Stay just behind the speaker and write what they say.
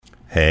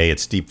Hey,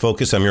 it's Deep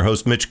Focus. I'm your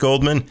host, Mitch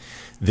Goldman.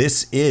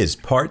 This is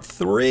part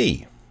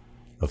 3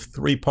 of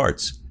 3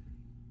 parts.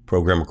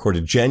 Program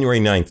recorded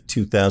January 9th,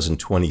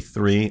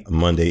 2023, a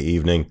Monday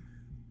evening.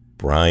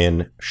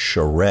 Brian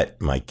Charette,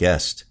 my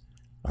guest,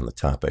 on the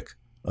topic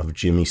of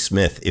Jimmy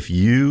Smith. If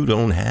you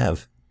don't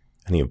have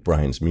any of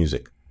Brian's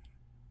music,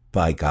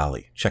 by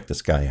golly, check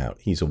this guy out.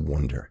 He's a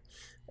wonder.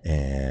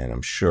 And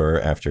I'm sure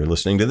after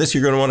listening to this,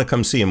 you're going to want to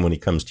come see him when he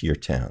comes to your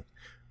town.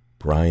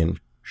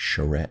 Brian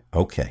Charette.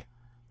 Okay.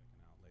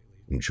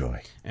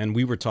 Enjoy. And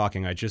we were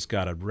talking, I just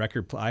got a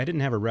record. I didn't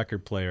have a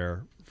record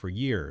player for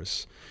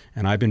years,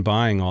 and I've been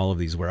buying all of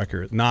these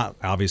records. Not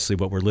obviously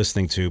what we're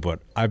listening to, but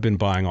I've been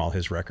buying all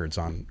his records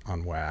on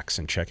wax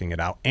and checking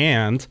it out.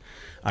 And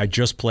I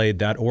just played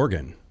that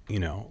organ,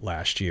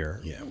 last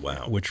year. Yeah,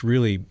 wow. Which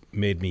really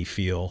made me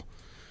feel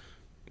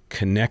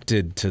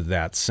connected to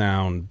that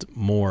sound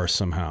more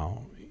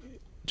somehow.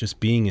 Just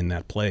being in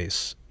that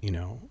place,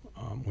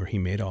 where he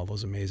made all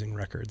those amazing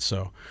records.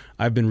 So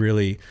I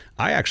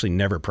actually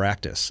never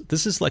practice.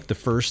 This is like the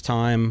first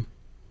time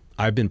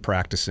I've been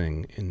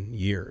practicing in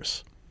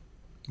years.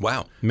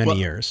 Wow. Many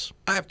years.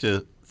 I have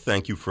to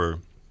thank you for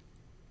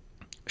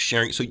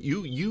sharing. So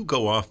you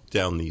go off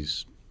down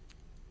these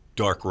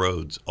dark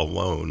roads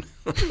alone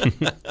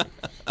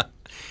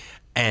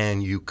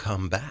and you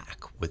come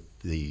back with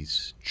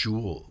these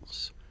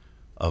jewels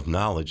of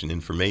knowledge and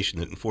information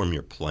that inform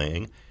your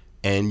playing.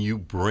 And you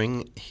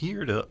bring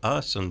here to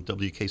us on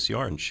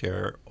WKCR and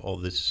share all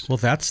this. Well,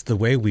 that's the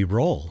way we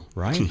roll,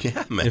 right?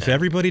 Yeah, man. If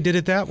everybody did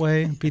it that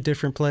way, it'd be a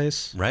different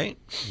place. Right.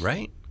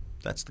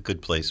 That's the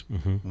good place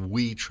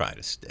we try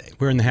to stay.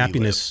 We're in the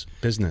happiness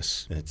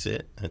business. That's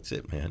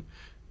it, man.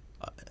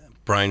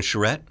 Brian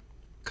Charette,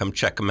 come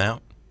check him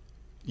out.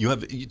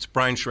 It's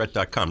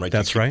briancharette.com, right?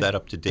 That's you keep right. that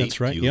up to date? That's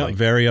right. Yeah,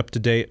 very up to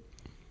date.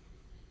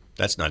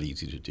 That's not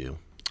easy to do.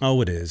 Oh,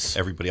 it is.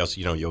 Everybody else,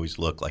 you always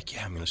look like,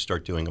 I'm going to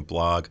start doing a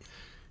blog.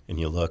 And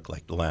you look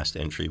like the last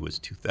entry was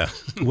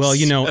 2000. Well,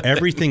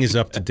 everything is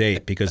up to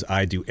date because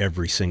I do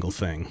every single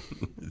thing.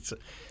 It's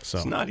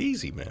not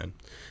easy, man.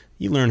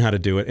 You learn how to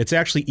do it. It's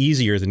actually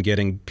easier than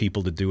getting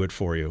people to do it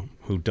for you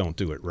who don't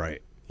do it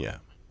right. Yeah.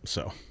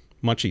 So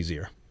much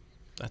easier.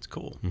 That's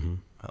cool. Mm-hmm.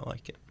 I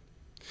like it.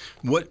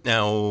 What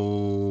now?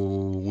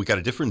 We got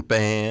a different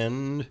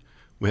band.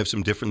 We have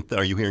some different.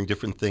 Are you hearing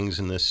different things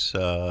in this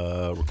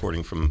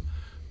recording from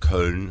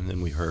Köln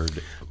than we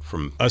heard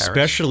from Paris?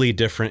 Especially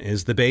different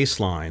is the bass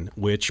line,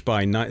 which it's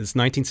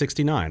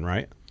 1969,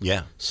 right?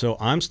 Yeah. So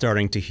I'm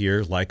starting to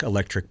hear like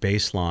electric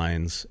bass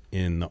lines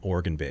in the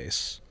organ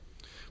bass.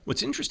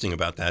 What's interesting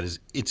about that is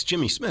it's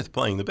Jimmy Smith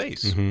playing the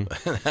bass. Mm-hmm.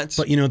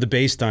 But the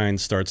bass line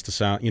starts to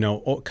sound,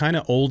 kind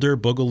of older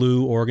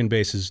boogaloo organ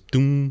basses,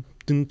 doom,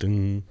 doom,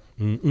 doom.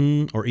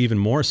 Or even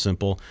more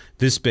simple,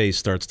 this bass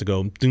starts to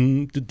go like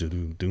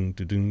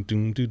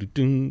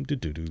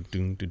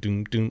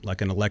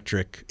an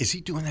electric. Is he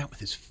doing that with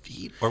his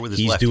feet or with his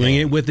left hand? He's doing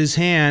it with his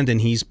hand,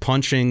 and he's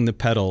punching the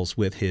pedals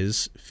with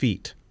his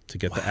feet to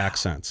get the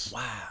accents.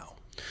 Wow.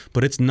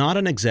 But it's not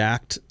an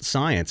exact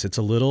science. It's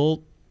a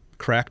little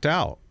cracked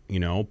out,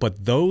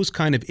 But those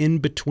kind of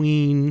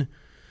in-between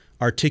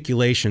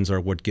articulations are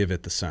what give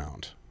it the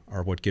sound,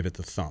 or what give it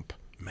the thump.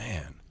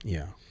 Man.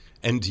 Yeah.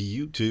 And do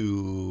you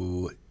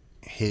do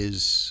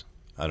his,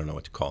 I don't know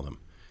what to call them,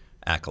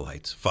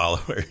 acolytes,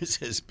 followers,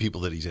 his people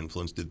that he's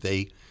influenced, did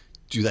they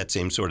do that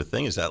same sort of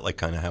thing? Is that like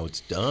kind of how it's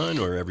done,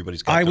 or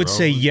everybody's got I their would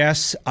say own?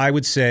 yes. I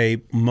would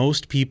say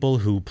most people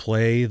who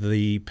play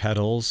the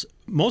pedals,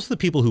 most of the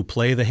people who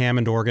play the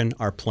Hammond organ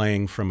are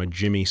playing from a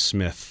Jimmy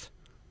Smith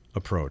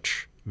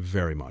approach,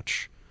 very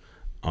much.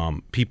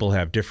 People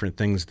have different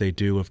things they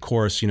do. Of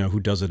course, who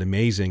does it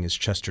amazing is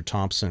Chester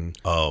Thompson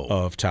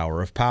of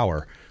Tower of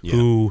Power,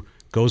 who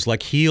goes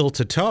like heel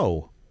to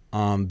toe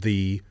on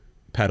the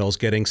pedals,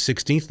 getting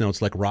 16th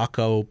notes like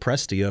Rocco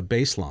Prestia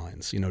bass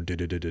lines,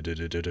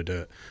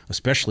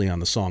 especially on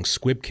the song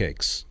Squib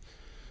Cakes.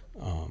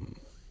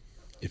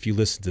 If you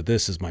listen to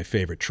this, is my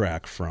favorite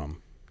track from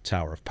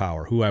Tower of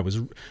Power, who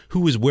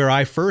was where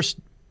I first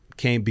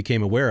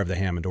became aware of the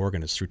Hammond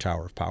organ is through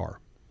Tower of Power.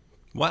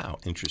 Wow,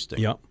 interesting.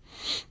 Yep.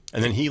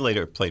 And then he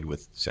later played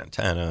with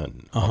Santana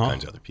and all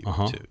kinds of other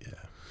people too. Yeah.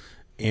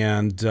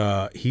 And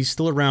he's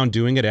still around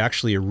doing it.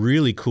 Actually, a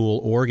really cool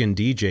organ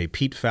DJ,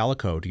 Pete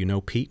Fallico. Do you know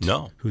Pete?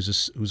 No.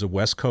 Who's a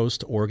West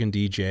Coast organ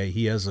DJ.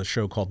 He has a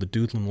show called the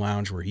Doodlin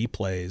Lounge where he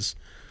plays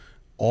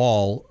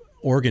all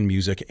organ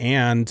music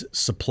and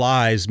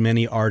supplies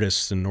many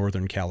artists in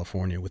Northern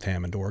California with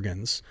Hammond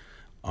organs.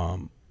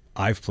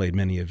 I've played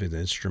many of his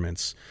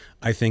instruments.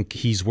 I think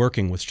he's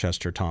working with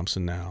Chester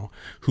Thompson now,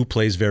 who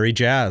plays very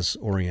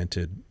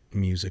jazz-oriented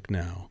music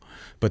now.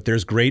 But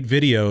there's great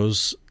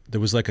videos. There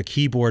was like a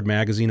Keyboard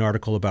magazine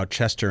article about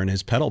Chester and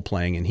his pedal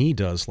playing, and he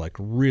does like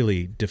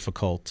really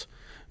difficult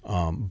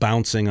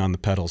bouncing on the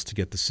pedals to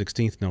get the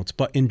 16th notes.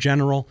 But in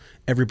general,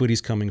 everybody's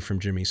coming from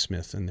Jimmy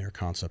Smith and their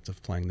concept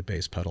of playing the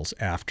bass pedals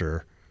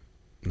after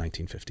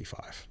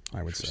 1955,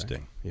 I would say.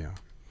 Interesting. Yeah.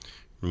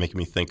 Making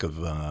me think of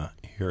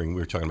we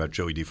were talking about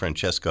Joey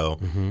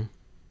DeFrancesco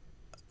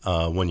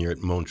one year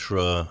at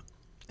Montreux,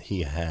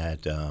 he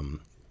had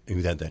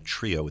that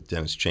trio with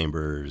Dennis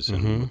Chambers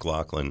and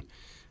McLaughlin,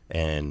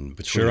 and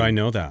between Sure, I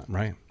know that,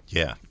 right?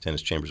 Yeah,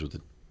 Dennis Chambers with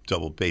the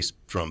double bass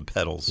drum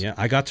pedals. Yeah,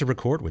 I got to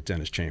record with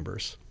Dennis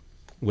Chambers,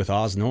 with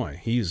Oz Noy.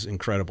 He's an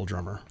incredible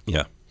drummer.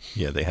 Yeah,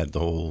 they had the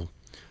whole.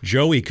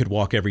 Joey could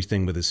walk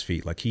everything with his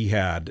feet. Like, he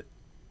had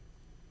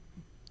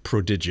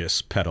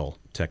prodigious pedal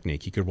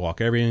technique. He could walk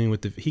everything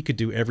he could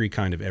do every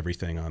kind of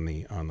everything on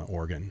the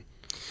organ.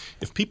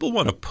 If people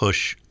want to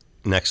push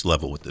next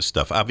level with this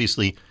stuff,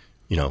 obviously,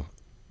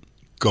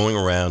 going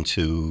around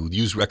to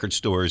used record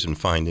stores and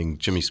finding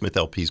Jimmy Smith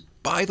LPs,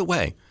 by the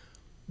way,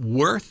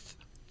 worth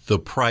the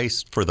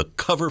price for the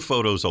cover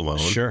photos alone.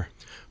 Sure.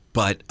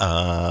 But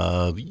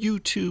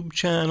YouTube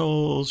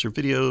channels or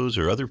videos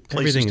or other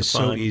places everything to is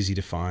find. so easy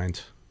to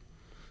find.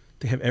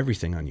 They have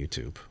everything on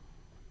YouTube.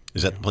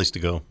 Is that the place to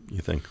go,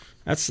 you think?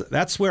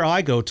 That's where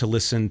I go to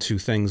listen to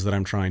things that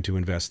I'm trying to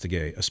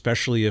investigate,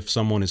 especially if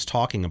someone is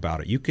talking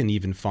about it. You can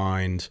even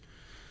find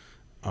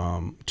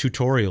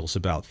tutorials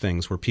about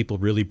things where people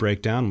really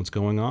break down what's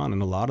going on.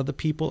 And a lot of the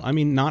people,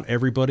 not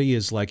everybody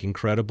is like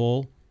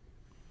incredible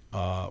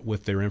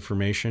with their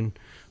information.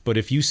 But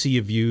if you see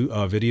a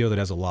video that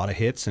has a lot of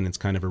hits and it's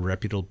kind of a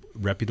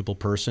reputable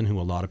person who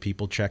a lot of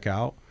people check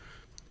out,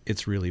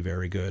 it's really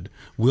very good.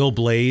 Will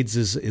Blades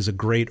is a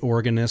great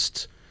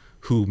organist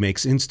who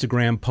makes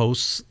Instagram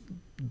posts.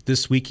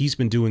 This week he's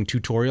been doing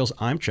tutorials.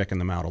 I'm checking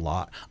them out a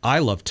lot. I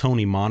love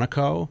Tony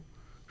Monaco,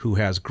 who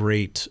has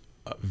great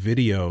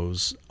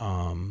videos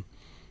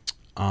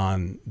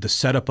on the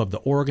setup of the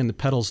organ, the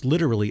pedals,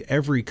 literally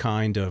every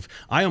kind of.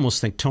 I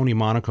almost think Tony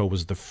Monaco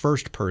was the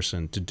first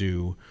person to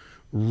do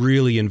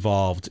really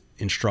involved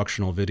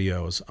instructional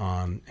videos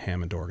on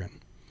Hammond organ.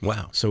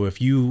 Wow. So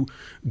if you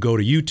go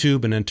to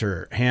YouTube and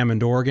enter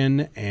Hammond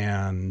organ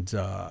and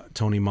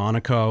Tony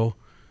Monaco,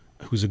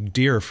 who's a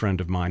dear friend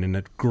of mine and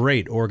a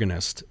great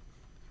organist,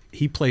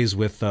 he plays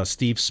with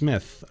Steve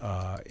Smith.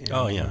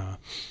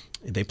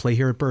 They play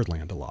here at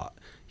Birdland a lot.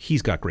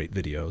 He's got great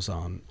videos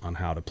on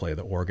how to play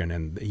the organ.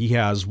 And he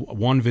has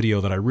one video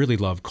that I really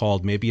love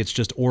called Maybe It's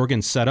Just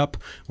Organ Setup,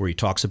 where he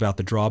talks about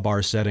the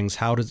drawbar settings,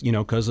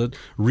 because a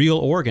real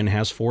organ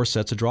has 4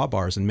 sets of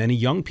drawbars, and many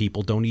young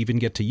people don't even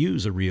get to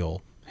use a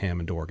real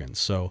Hammond organ.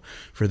 So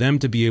for them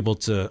to be able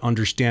to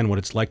understand what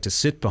it's like to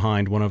sit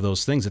behind one of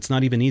those things, it's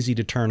not even easy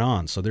to turn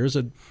on. So there's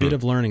a bit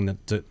of learning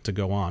to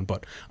go on.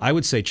 But I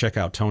would say check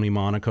out Tony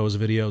Monaco's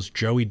videos.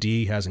 Joey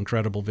D has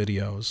incredible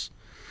videos.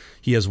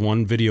 He has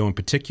one video in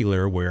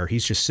particular where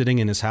he's just sitting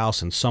in his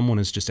house and someone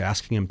is just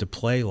asking him to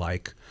play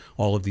like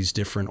all of these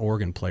different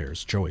organ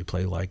players. Joey,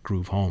 play like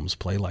Groove Holmes,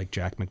 play like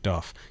Jack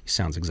McDuff. He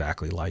sounds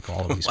exactly like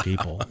all of these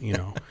people,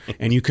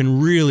 And you can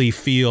really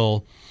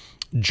feel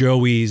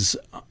Joey's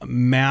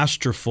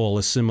masterful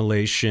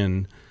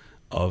assimilation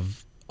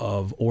of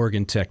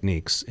organ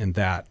techniques in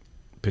that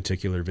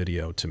particular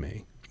video to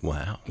me.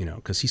 Wow.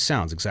 Because he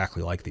sounds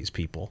exactly like these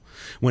people.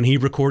 When he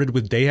recorded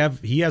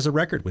he has a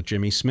record with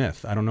Jimmy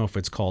Smith. I don't know if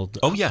it's called.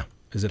 Oh, yeah.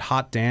 Is it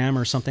Hot Damn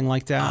or something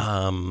like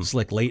that? It's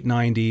like late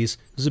 90s. It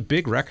was a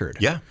big record.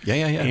 Yeah.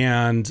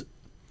 And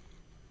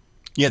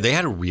yeah, they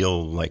had a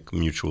real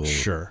mutual.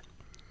 Sure.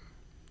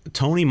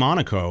 Tony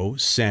Monaco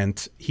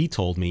he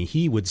told me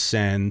he would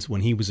send,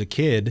 when he was a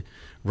kid,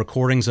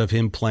 recordings of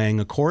him playing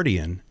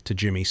accordion to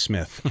Jimmy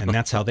Smith. And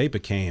that's how they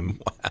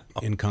became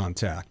in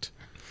contact.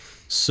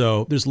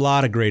 So there's a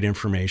lot of great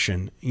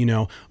information.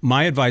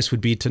 My advice would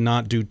be to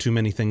not do too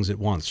many things at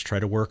once. Try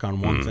to work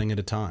on one thing at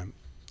a time.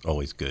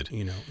 Always good.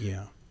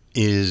 Yeah.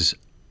 Is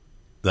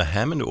the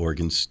Hammond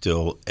organ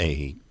still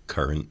a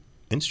current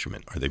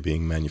instrument? Are they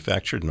being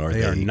manufactured? And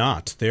They are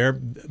not. They're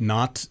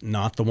not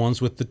the ones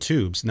with the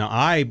tubes. Now,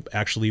 I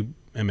actually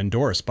am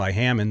endorsed by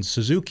Hammond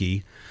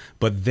Suzuki,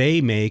 but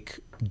they make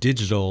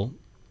digital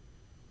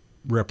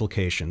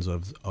replications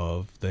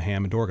of the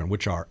Hammond organ,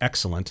 which are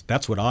excellent.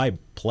 That's what I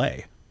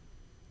play,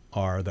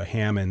 are the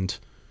Hammond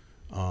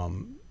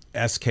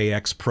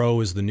SKX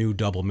Pro is the new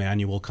double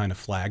manual kind of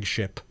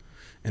flagship,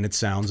 and it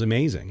sounds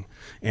amazing.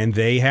 And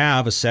they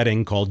have a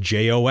setting called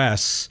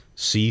JOS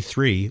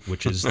C3,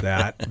 which is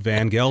that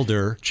Van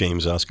Gelder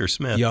James Oscar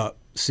Smith. Yeah,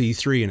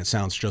 C3, and it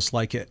sounds just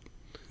like it.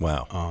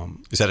 Wow.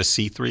 Is that a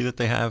C3 that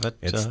they have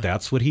at?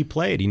 That's what he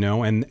played,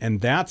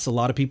 and that's a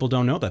lot of people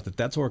don't know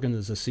that organ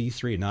is a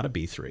C3, not a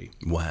B3.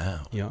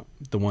 Wow. Yeah,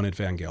 the one at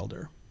Van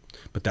Gelder.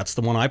 But that's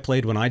the one I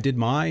played when I did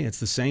it's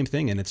the same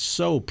thing, and it's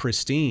so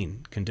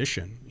pristine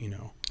condition,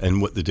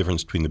 And what the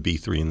difference between the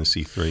B3 and the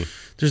C3?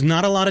 There's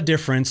not a lot of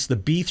difference. The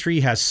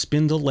B3 has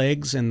spindle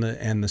legs and the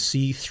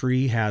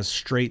C3 has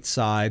straight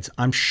sides.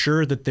 I'm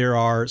sure that there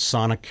are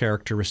sonic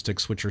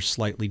characteristics which are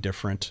slightly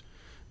different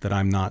that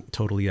I'm not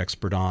totally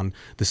expert on.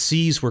 The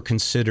C's were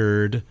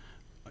considered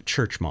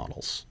church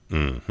models.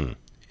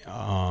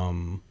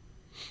 Mm-hmm.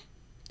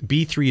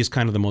 B3 is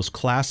kind of the most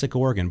classic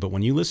organ, but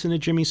when you listen to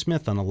Jimmy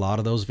Smith on a lot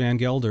of those Van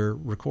Gelder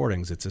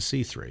recordings, it's a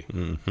C3.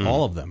 Mm-hmm.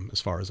 All of them,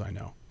 as far as I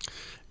know.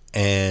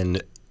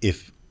 And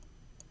if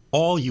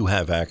all you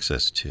have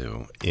access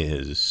to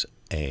is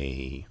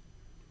a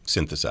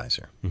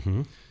synthesizer,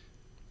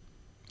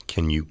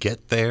 Can you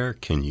get there?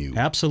 Can you?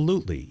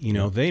 Absolutely. You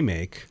know, they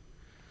make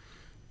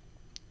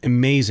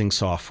amazing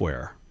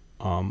software.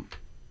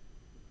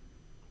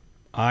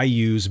 I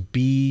use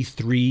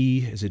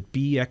B3, is it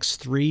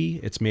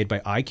BX3? It's made by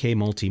IK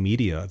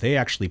Multimedia. They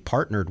actually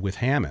partnered with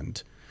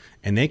Hammond,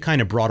 and they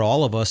kind of brought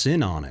all of us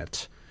in on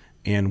it.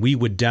 And we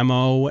would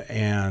demo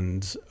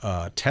and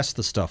test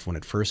the stuff when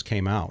it first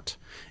came out.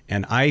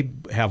 And I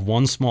have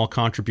one small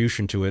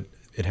contribution to it.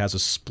 It has a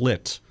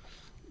split,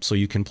 so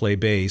you can play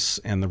bass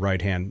and the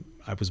right hand.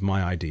 That was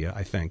my idea,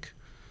 I think.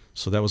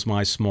 So that was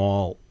my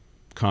small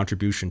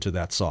contribution to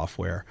that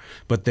software.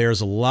 But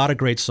there's a lot of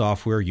great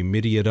software. You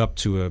MIDI it up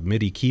to a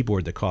MIDI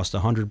keyboard that costs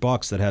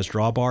 $100 that has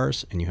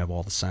drawbars, and you have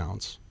all the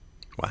sounds.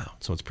 Wow.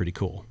 So it's pretty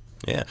cool.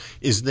 Yeah.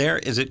 Is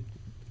it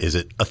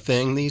a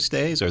thing these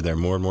days? Are there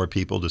more and more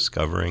people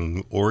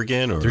discovering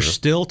organ? Or there's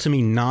still, to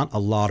me, not a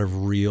lot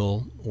of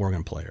real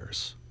organ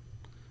players.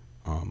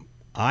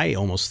 I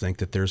almost think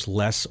that there's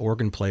less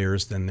organ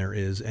players than there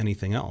is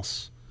anything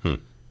else.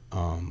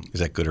 Is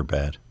that good or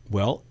bad?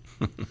 Well,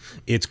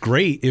 it's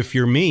great if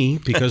you're me,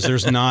 because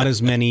there's not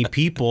as many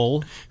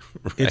people.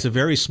 Right. It's a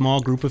very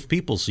small group of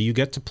people, so you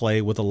get to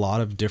play with a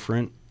lot of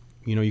different.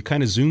 You know, you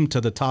kind of zoom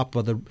to the top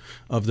of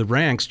the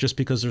ranks just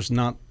because there's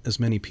not as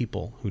many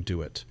people who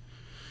do it.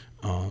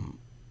 I'm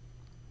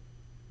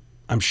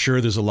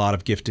sure there's a lot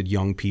of gifted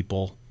young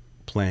people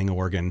playing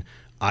organ.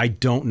 I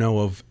don't know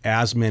of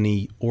as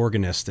many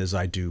organists as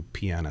I do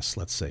pianists,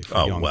 let's say,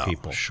 for young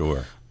people.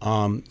 Sure.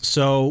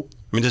 So,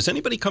 I mean, does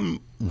anybody come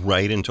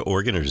right into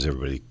organ, or does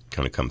everybody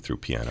kind of come through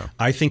piano?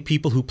 I think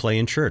people who play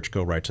in church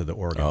go right to the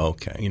organ. Oh,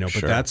 okay. You know,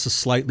 sure. But that's a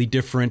slightly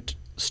different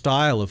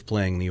style of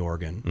playing the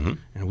organ,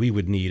 and we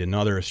would need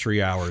another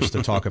 3 hours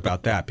to talk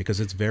about that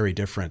because it's very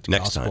different.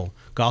 Next time.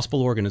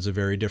 Gospel organ is a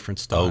very different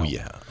style.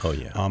 Oh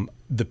yeah.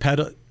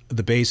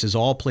 The bass is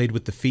all played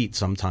with the feet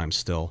sometimes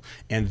still,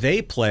 and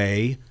they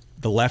play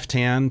the left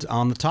hand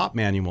on the top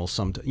manual.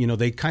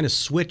 They kind of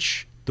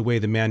switch the way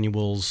the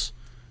manuals.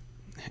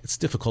 It's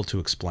difficult to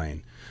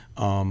explain.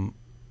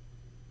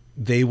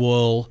 They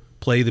will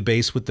play the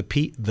bass with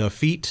the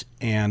feet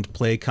and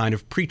play kind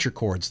of preacher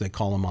chords, they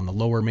call them, on the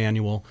lower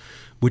manual,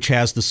 which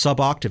has the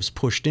sub-octaves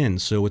pushed in.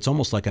 So it's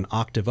almost like an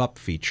octave up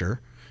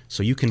feature.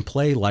 So you can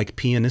play like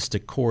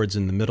pianistic chords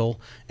in the middle,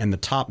 and the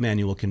top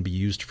manual can be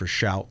used for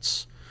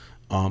shouts.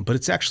 But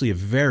it's actually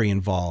very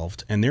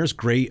involved. And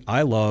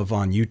I love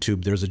on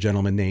YouTube, there's a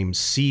gentleman named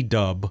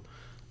C-Dub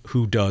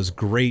who does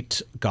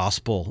great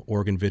gospel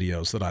organ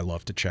videos that I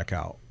love to check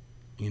out.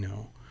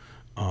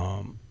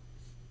 How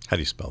do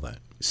you spell that?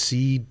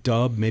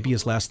 C-Dub, maybe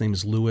his last name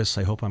is Lewis.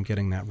 I hope I'm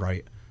getting that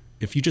right.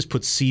 If you just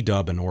put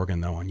C-Dub and organ,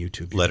 though, on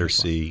YouTube. Letter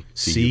C,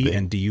 C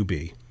and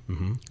D-U-B.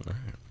 Mm-hmm. All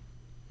right.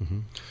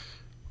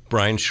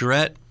 Brian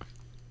Charette,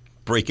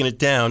 breaking it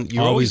down.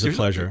 Always a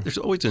pleasure. There's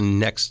always a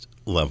next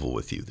level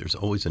with you. There's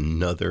always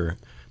another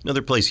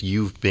place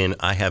you've been,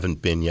 I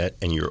haven't been yet,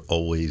 and you're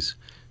always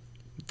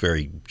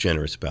very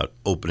generous about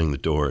opening the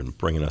door and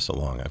bringing us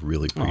along. I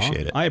really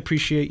appreciate it. I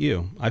appreciate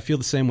you. I feel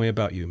the same way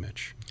about you,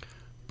 Mitch.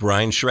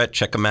 Brian Charette,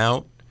 check him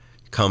out.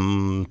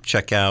 Come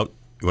check out.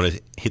 You want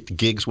to hit the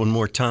gigs one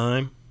more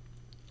time?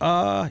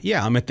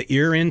 Yeah, I'm at the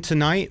Ear In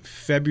tonight,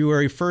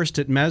 February 1st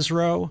at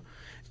Mesro,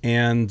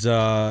 and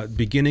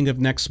beginning of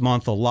next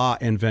month, a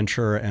lot in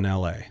Ventura and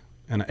LA.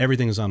 And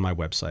everything is on my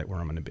website where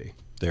I'm going to be.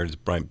 There's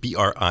Brian,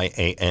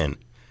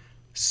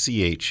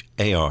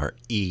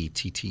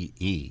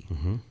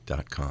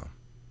 BrianCharette.com.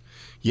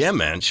 Yeah,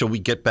 man. Shall we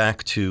get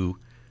back to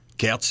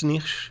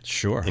Gerznich?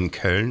 Sure. In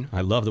Köln?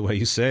 I love the way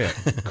you say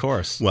it. Of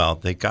course. Well,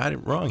 they got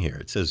it wrong here.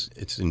 It says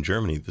it's in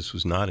Germany. This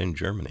was not in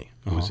Germany.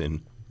 It was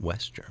in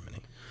West Germany.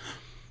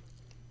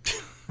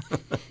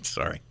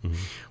 Sorry.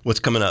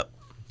 What's coming up?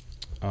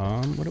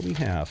 What do we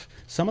have?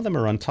 Some of them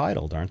are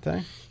untitled, aren't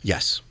they?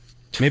 Yes.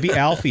 Maybe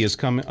Alfie is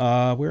coming.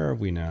 Where are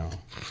we now?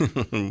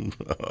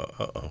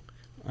 Uh-oh.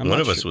 One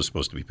of us was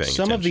supposed to be paying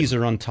attention. Some of these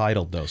are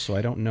untitled, though, so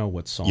I don't know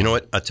what song. You know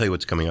what? I'll tell you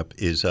what's coming up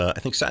is, I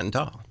think, Satin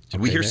Doll. Did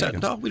we hear Satin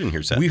Doll? We didn't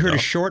hear Satin Doll. We heard a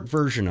short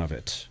version of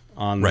it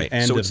on the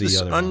end so of it's the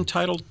this other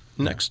untitled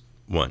next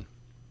one.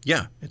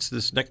 Yeah, it's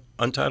this next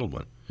untitled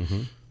one.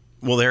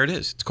 Well, there it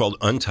is. It's called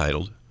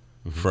Untitled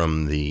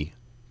from the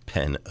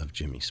pen of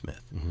Jimmy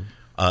Smith.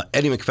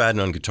 Eddie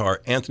McFadden on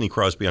guitar, Anthony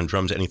Crosby on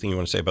drums. Anything you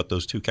want to say about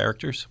those two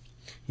characters?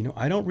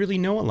 I don't really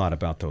know a lot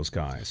about those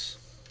guys.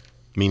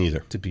 Me neither.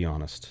 To be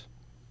honest.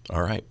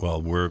 All right.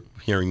 Well, we're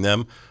hearing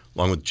them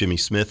along with Jimmy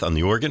Smith on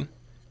the organ.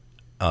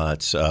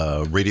 It's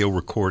a radio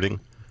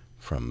recording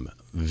from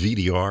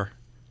VDR,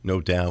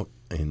 no doubt,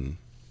 in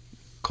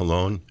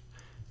Cologne.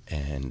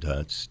 And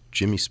it's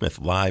Jimmy Smith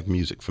live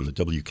music from the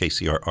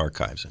WKCR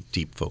archives on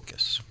Deep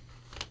Focus.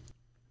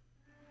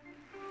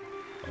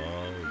 Oh,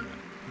 yeah.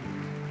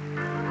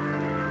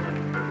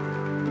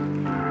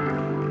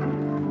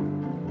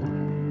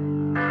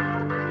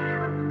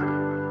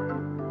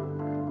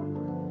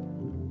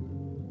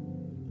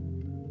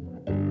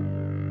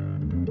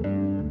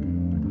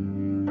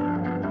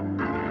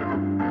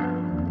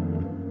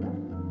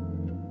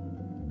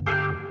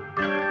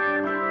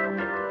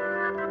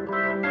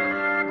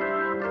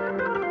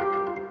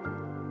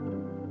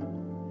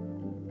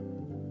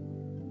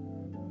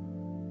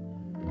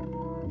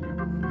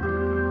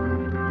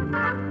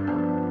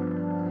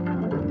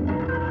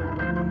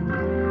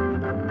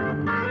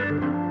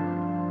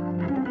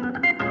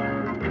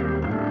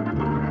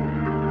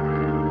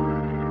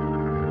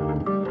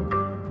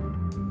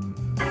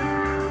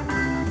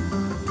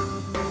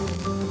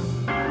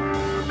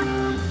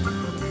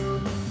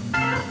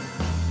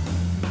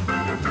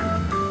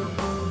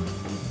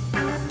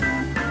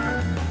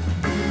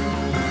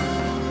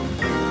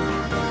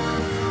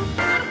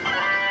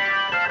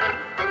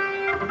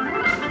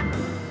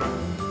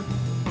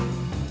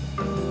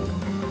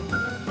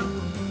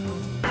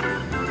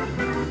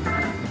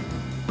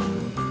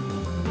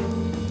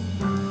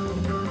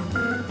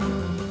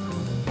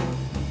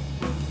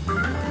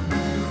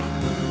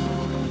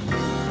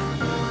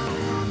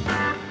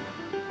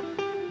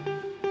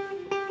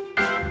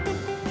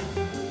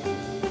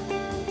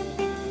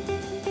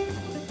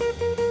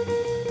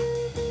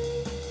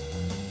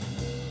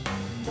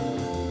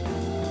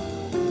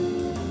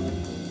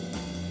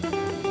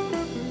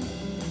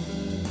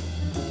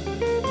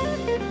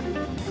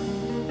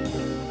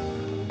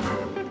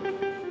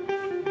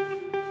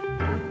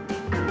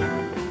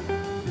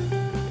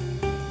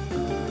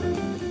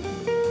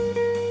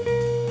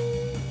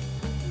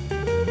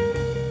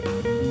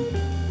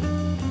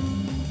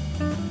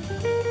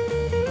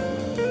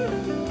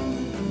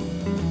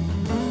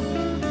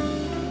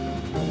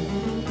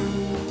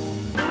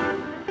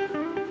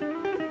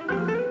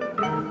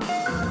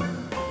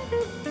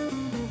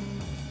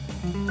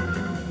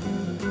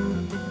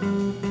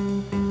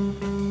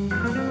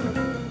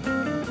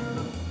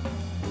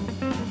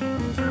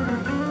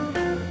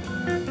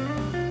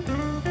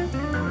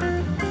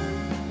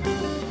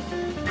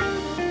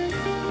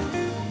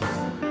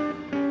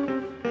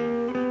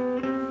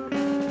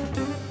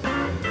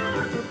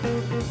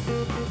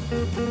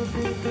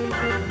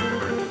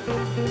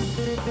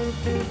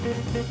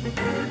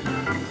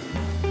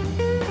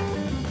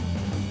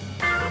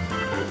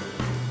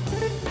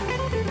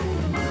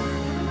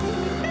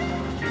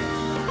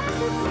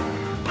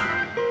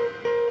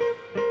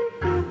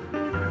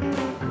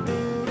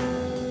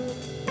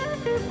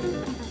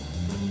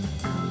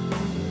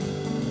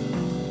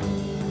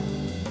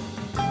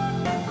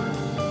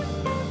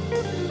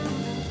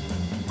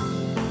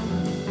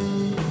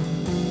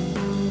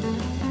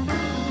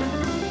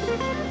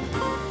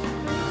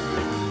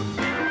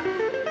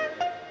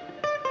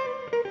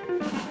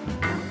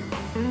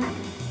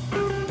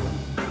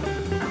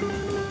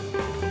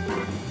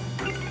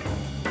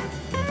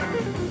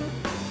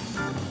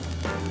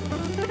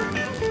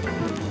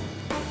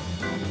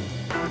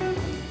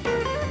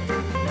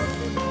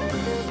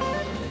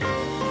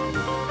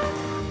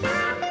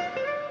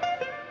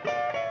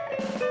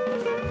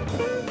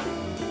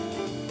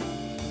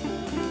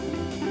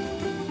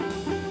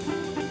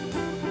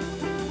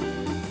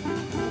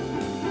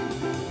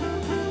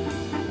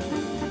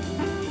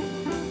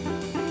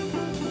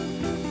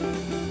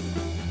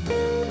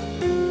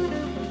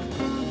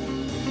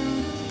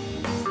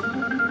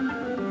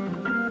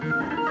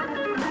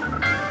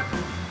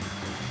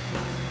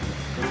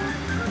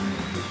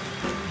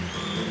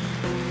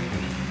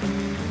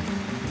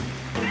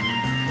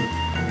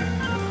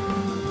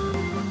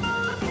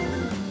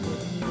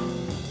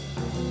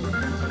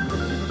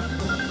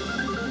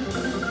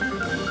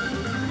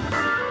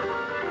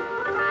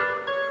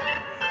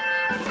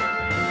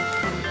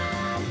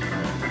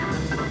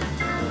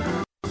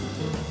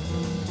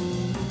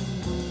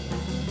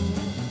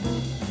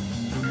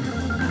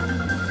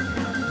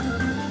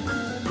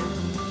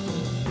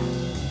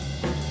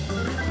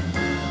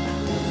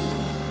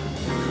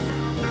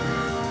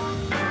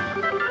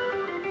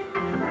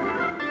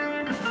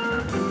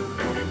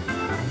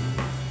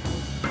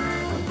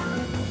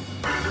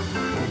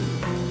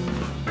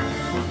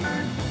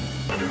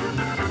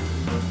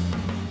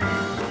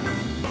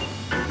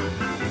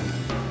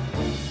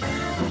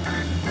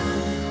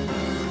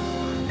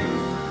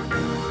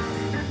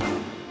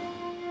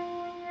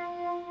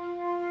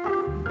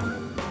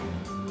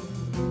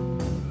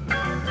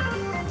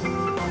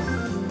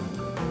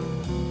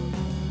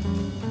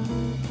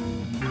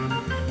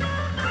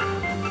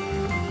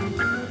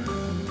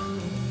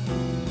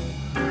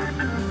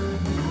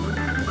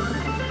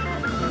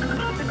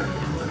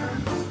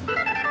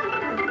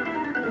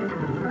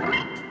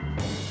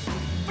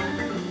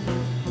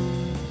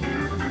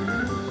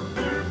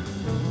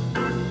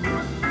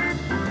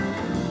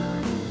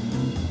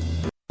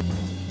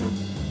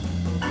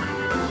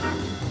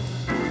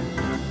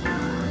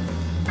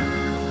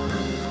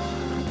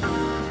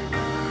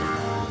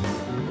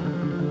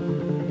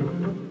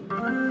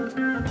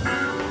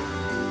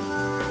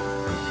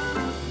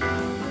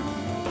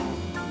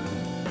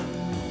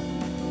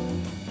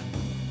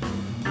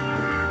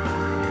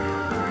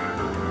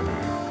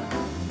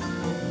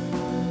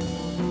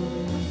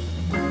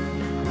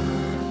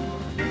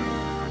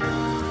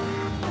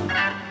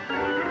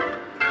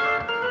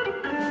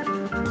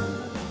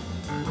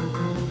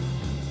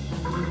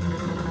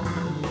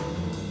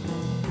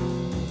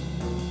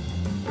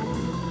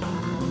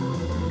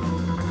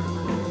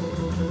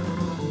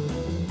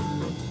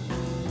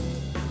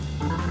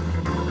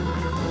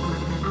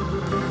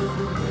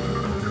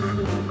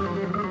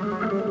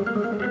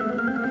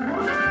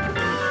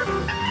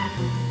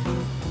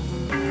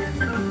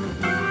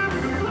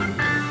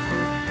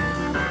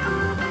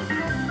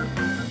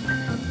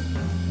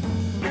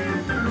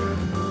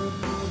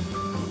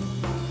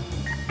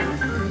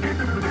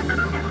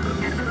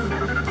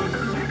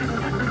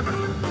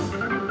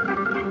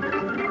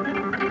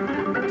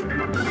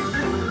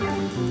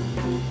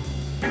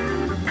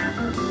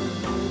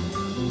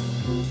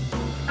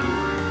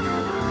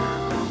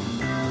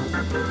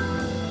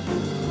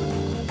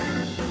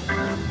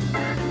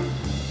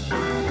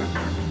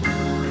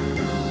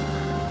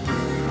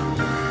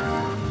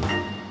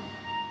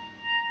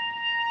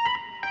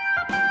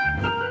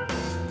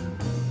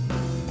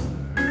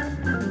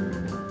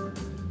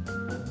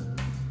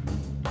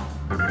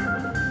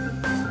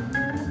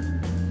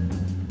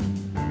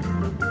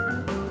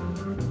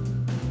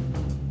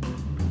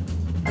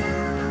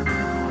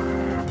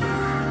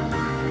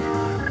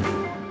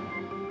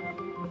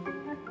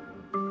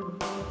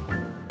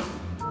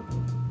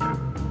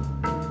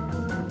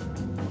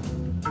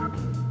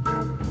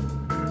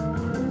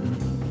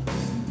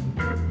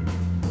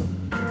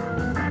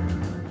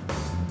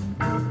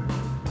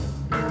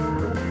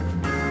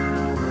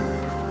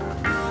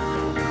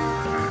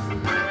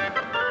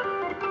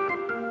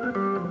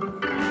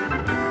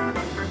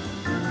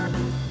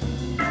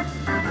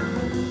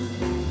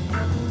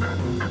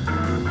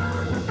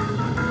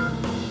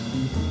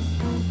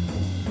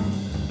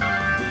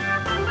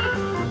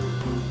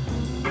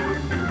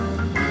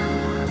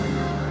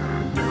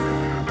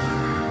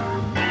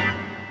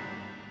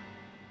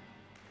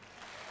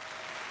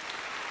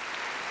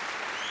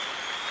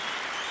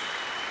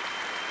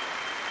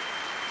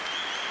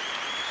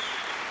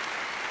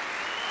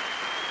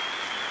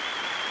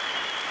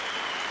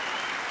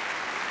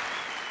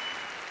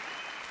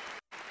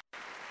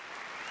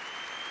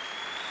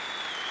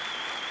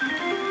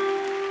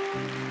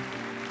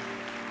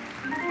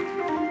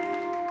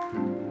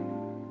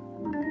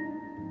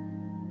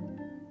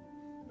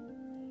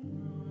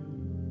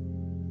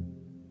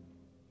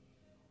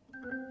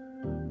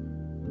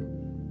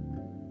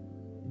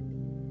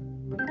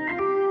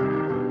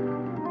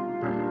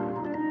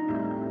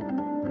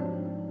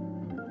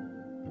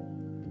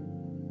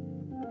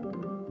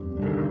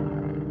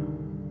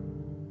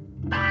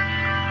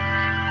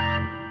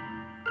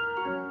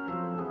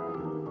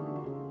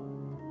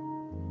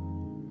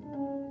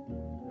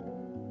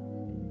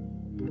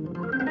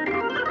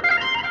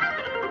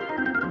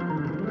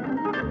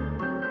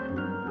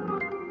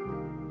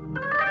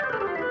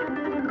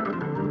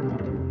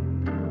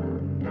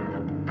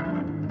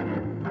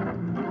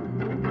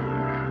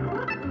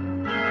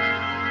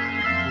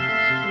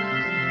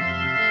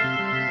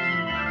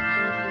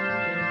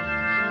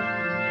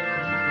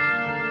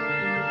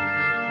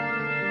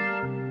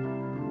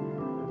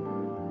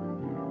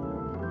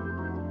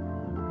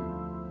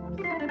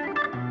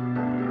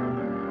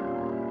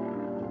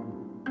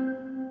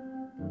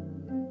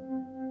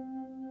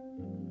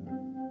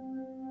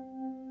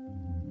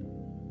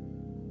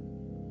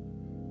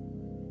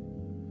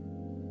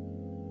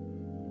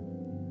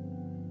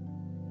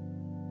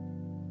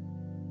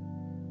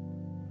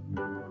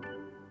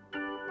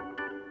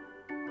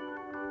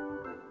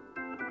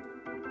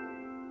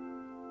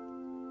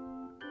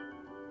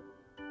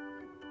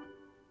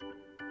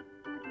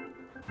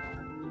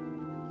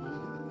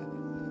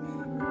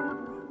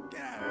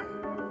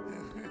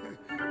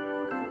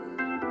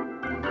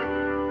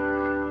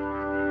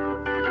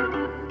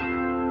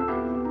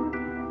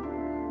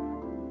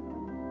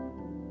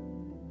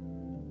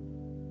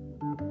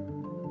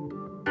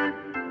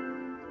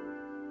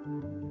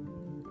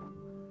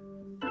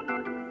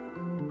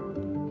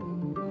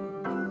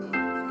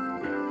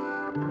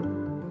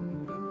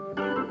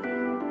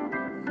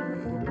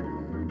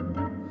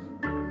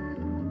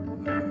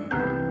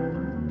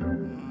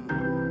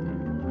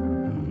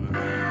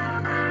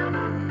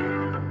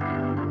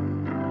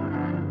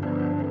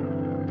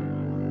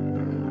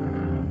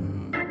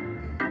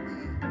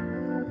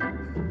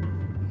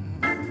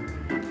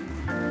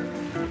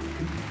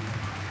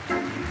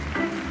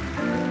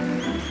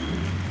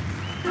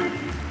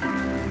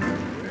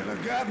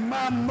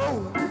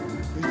 mode,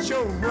 it's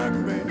your work,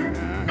 baby.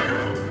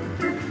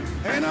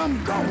 And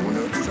I'm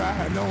gonna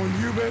try it on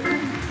you, baby.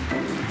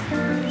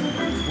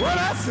 What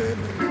I said,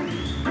 baby.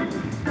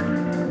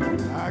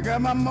 I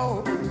got my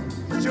mode,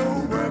 it's your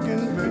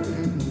working,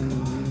 baby.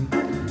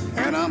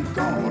 And I'm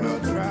gonna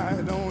try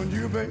it on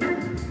you, baby.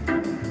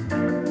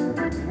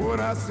 What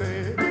I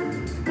said.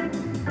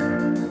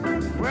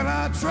 When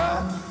I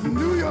tried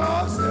New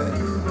York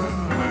City,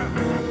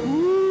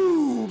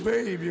 ooh,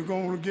 baby, you're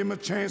gonna give me a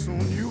chance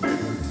on you, baby.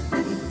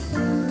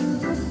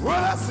 What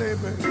I say,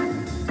 baby?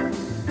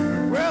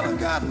 Well, I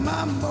got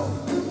my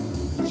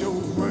mojo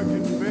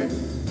working, baby,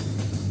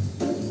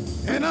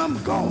 and I'm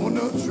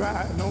gonna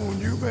try it on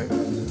you, baby.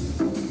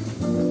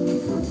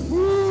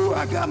 Ooh,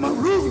 I got my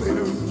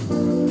regulator.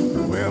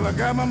 Well, I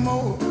got my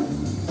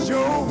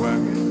mojo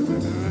working,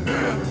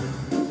 baby.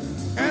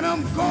 And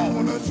I'm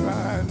gonna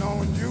try it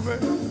on you,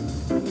 baby.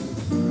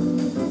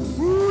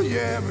 Ooh,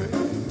 yeah, baby.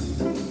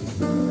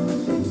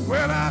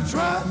 Well, I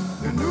tried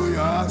in New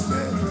York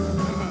City.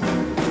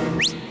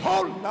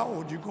 Oh,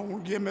 Lord, you gonna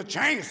give me a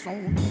chance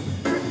on me.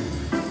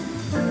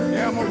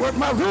 Yeah, I'm gonna work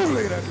my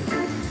regulator.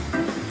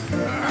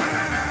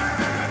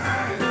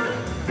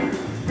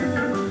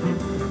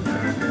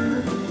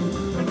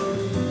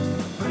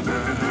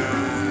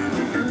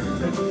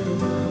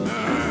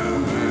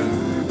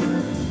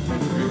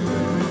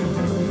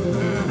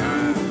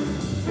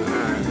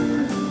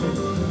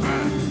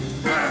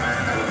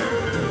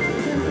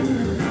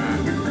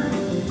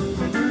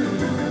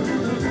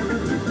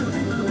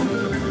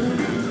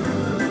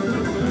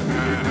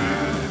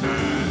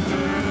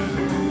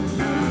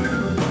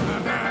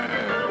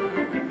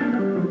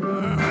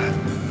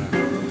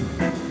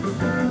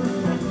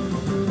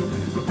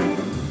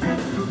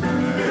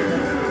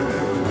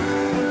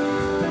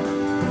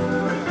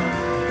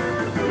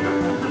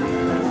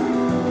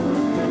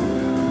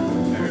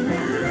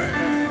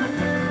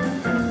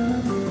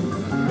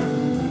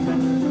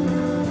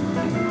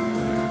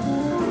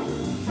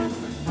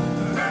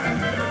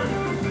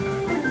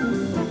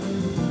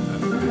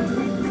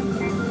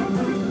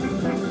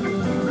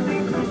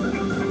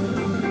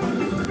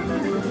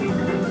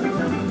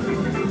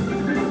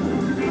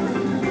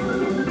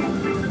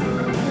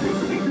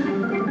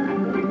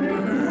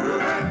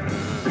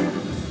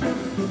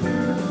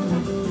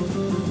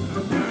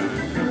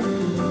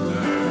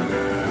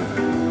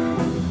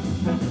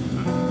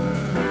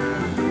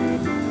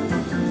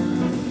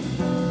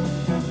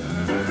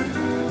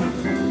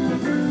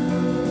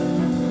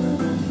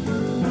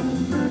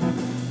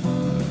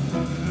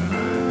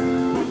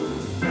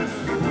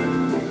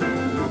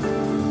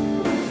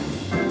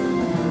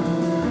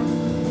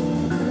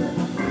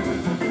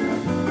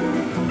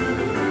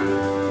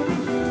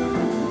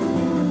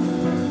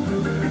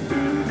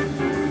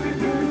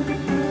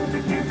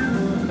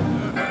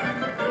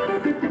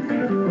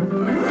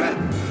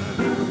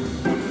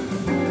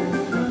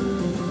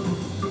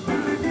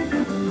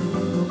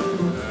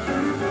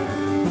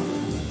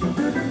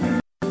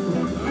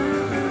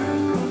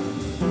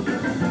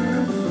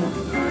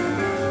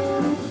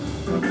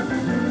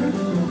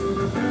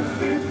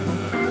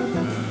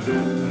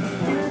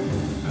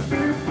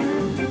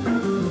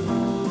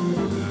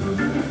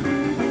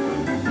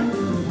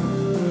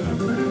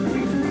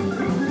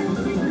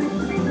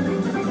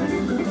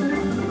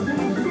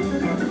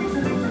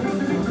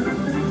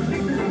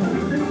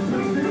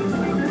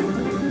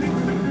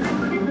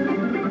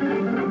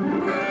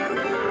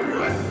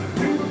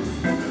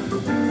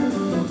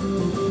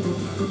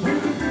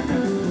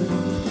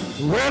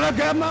 Well, I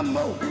got my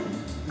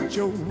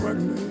mojo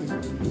working,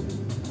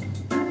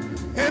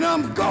 and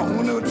I'm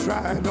gonna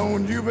try it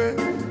on you,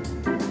 baby.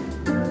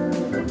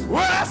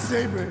 What I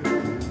say, baby?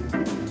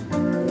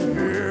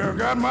 Yeah, I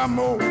got my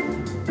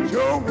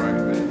mojo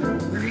working,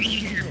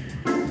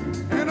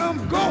 and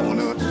I'm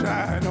gonna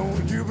try it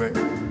on you, baby.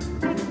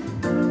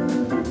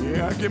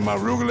 Yeah, I get my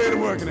regulator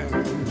working at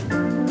it.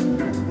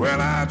 Well,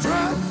 I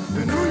tried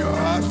the New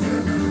York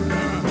City.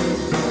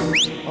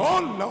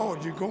 Oh,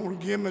 Lord, you're gonna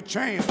give me a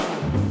chance.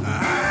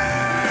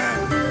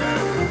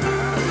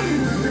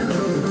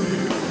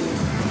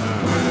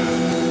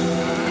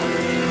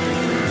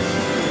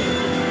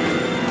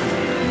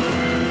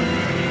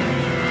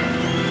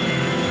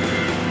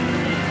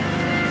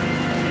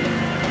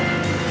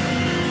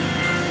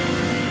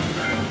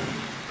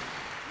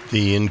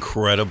 The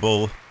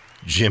incredible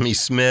Jimmy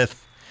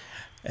Smith.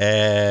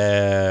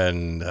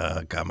 And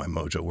got my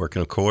mojo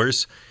working, of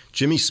course.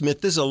 Jimmy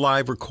Smith, this is a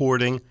live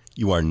recording.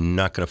 You are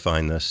not going to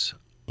find this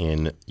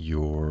in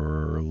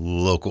your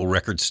local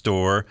record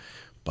store,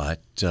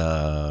 but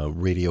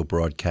radio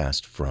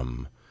broadcast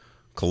from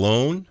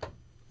Cologne,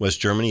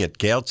 West Germany at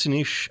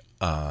Gelsenkirchen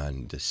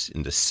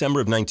in December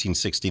of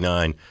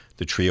 1969.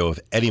 The trio of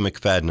Eddie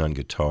McFadden on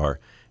guitar,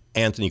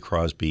 Anthony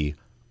Crosby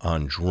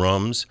on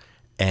drums.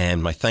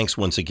 And my thanks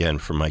once again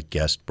for my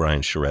guest,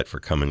 Brian Charette, for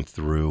coming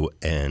through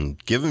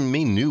and giving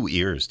me new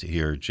ears to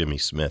hear Jimmy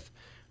Smith.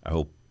 I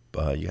hope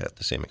you had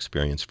the same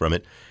experience from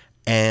it.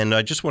 And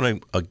I just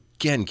want to,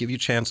 again, give you a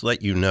chance to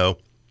let you know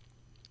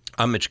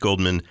I'm Mitch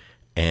Goldman,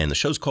 and the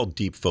show's called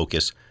Deep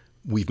Focus.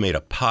 We've made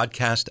a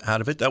podcast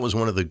out of it. That was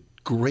one of the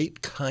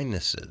great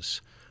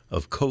kindnesses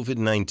of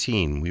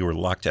COVID-19. We were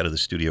locked out of the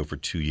studio for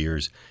 2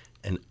 years,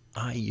 and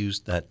I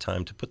used that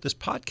time to put this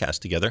podcast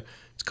together.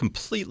 It's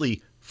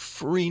completely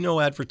free, no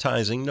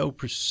advertising, no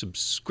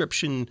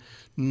subscription,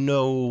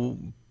 no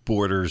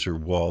borders or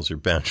walls or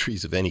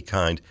boundaries of any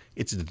kind.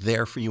 It's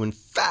there for you. In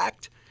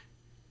fact,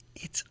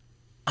 it's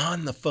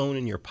on the phone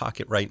in your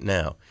pocket right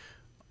now.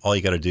 All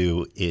you got to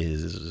do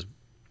is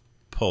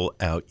pull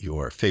out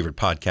your favorite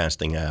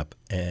podcasting app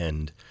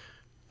and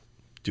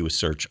do a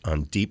search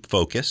on Deep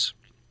Focus.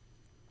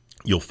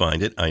 You'll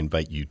find it. I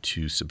invite you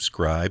to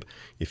subscribe.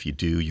 If you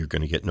do, you're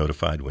going to get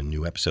notified when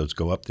new episodes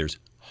go up. There's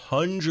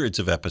hundreds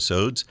of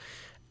episodes.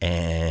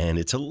 And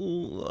it's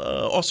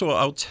also,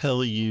 I'll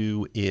tell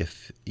you,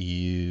 if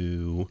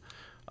you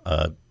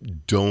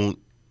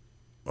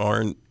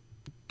aren't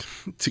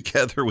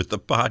together with the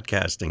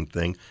podcasting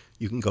thing,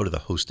 you can go to the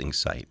hosting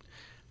site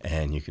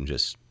and you can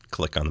just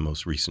click on the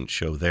most recent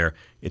show there.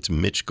 It's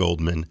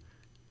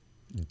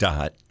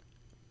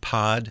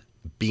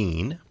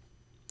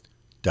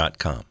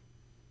mitchgoldman.podbean.com.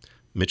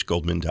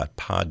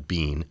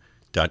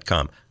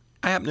 mitchgoldman.podbean.com.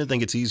 I happen to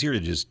think it's easier to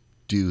just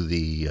do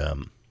the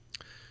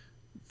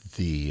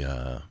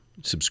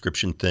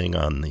subscription thing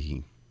on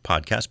the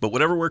podcast, but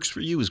whatever works for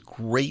you is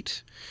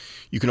great.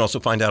 You can also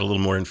find out a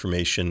little more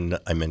information.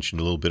 I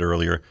mentioned a little bit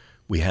earlier.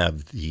 We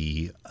have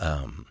the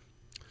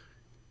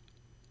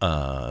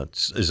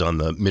is on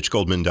the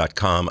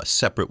mitchgoldman.com, a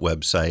separate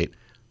website.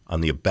 On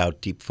the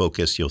About Deep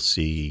Focus, you'll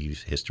see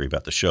history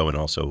about the show and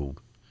also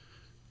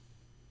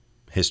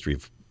history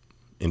of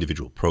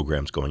individual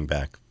programs going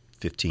back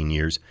 15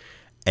 years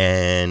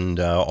and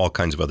all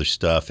kinds of other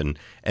stuff. And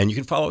you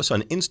can follow us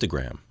on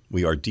Instagram.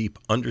 We are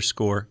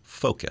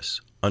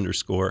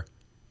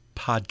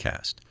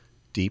deep_focus_podcast.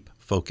 Deep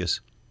Focus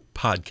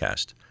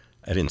Podcast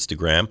at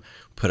Instagram.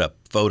 Put up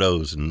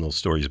photos and little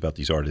stories about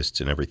these artists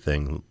and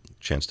everything.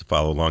 Chance to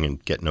follow along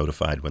and get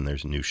notified when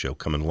there's a new show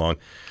coming along.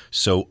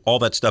 So all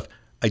that stuff.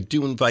 I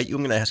do invite you.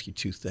 I'm going to ask you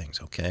two things,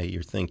 okay?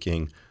 You're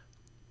thinking,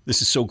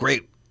 this is so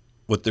great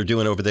what they're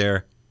doing over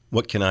there.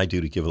 What can I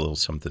do to give a little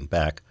something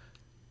back?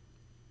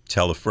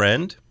 Tell a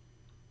friend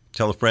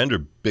or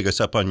big us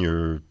up on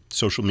your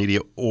social media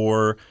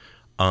or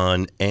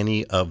on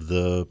any of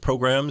the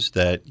programs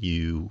that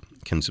you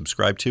can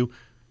subscribe to.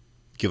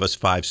 Give us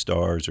 5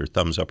 stars or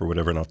thumbs up or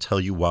whatever, and I'll tell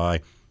you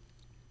why.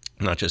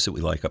 Not just that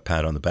we like a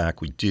pat on the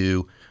back, we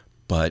do,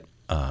 but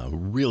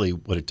really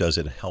what it does,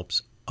 it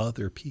helps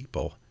other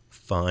people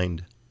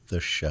find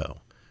the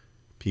show.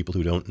 People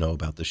who don't know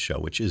about the show,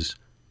 which is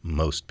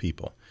most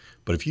people.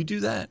 But if you do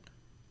that,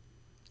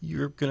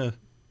 you're going to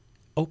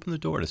open the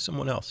door to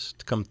someone else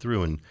to come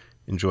through and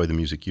enjoy the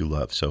music you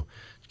love. So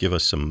give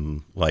us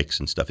some likes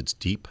and stuff. It's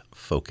Deep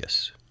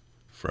Focus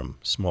from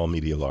Small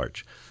Media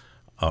Large.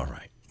 All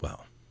right,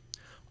 well,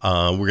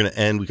 we're going to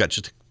end. We got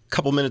just a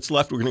couple minutes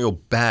left. We're going to go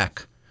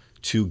back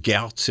to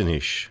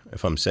Galzenisch,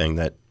 if I'm saying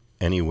that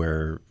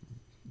anywhere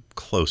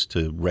close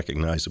to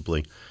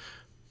recognizably.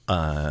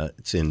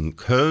 It's in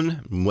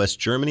Köln, West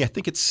Germany. I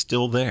think it's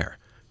still there.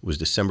 It was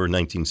December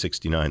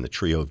 1969, the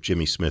trio of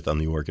Jimmy Smith on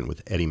the organ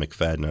with Eddie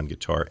McFadden on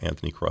guitar,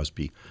 Anthony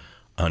Crosby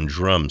on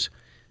drums.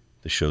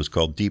 The show's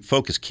called Deep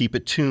Focus. Keep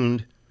it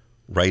tuned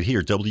right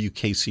here,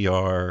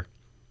 WKCR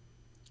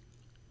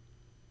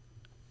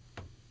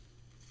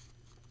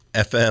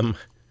FM,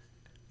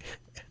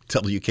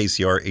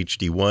 WKCR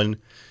HD1,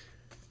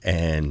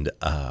 and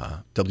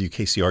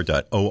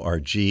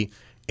WKCR.org, 89.9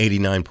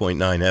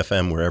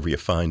 FM, wherever you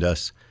find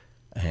us.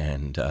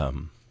 And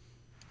we'll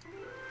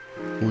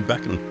be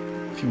back in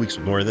a few weeks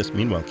with more of this.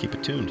 Meanwhile, keep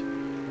it tuned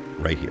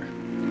right here.